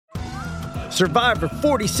Survivor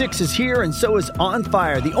 46 is here, and so is On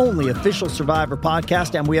Fire, the only official Survivor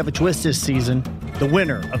podcast, and we have a twist this season. The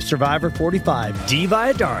winner of Survivor 45, Dee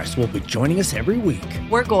Valladares, will be joining us every week.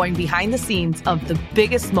 We're going behind the scenes of the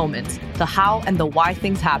biggest moments, the how and the why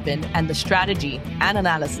things happen, and the strategy and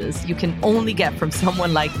analysis you can only get from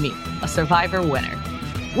someone like me, a Survivor winner.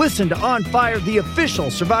 Listen to On Fire, the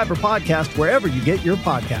official Survivor podcast, wherever you get your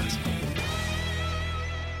podcast.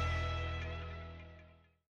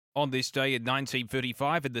 On this day in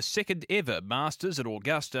 1935, in the second ever Masters at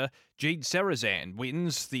Augusta, Gene Sarazen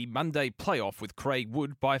wins the Monday playoff with Craig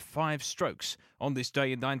Wood by 5 strokes. On this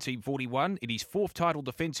day in 1941, in his 4th title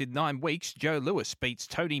defence in 9 weeks, Joe Louis beats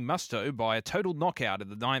Tony Musto by a total knockout in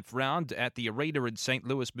the 9th round at the arena in St.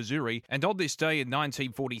 Louis, Missouri. And on this day in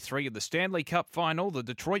 1943, in the Stanley Cup final, the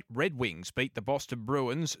Detroit Red Wings beat the Boston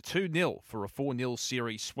Bruins 2-0 for a 4-0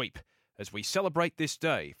 series sweep. As we celebrate this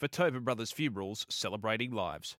day for Tobin Brothers Funerals, celebrating lives.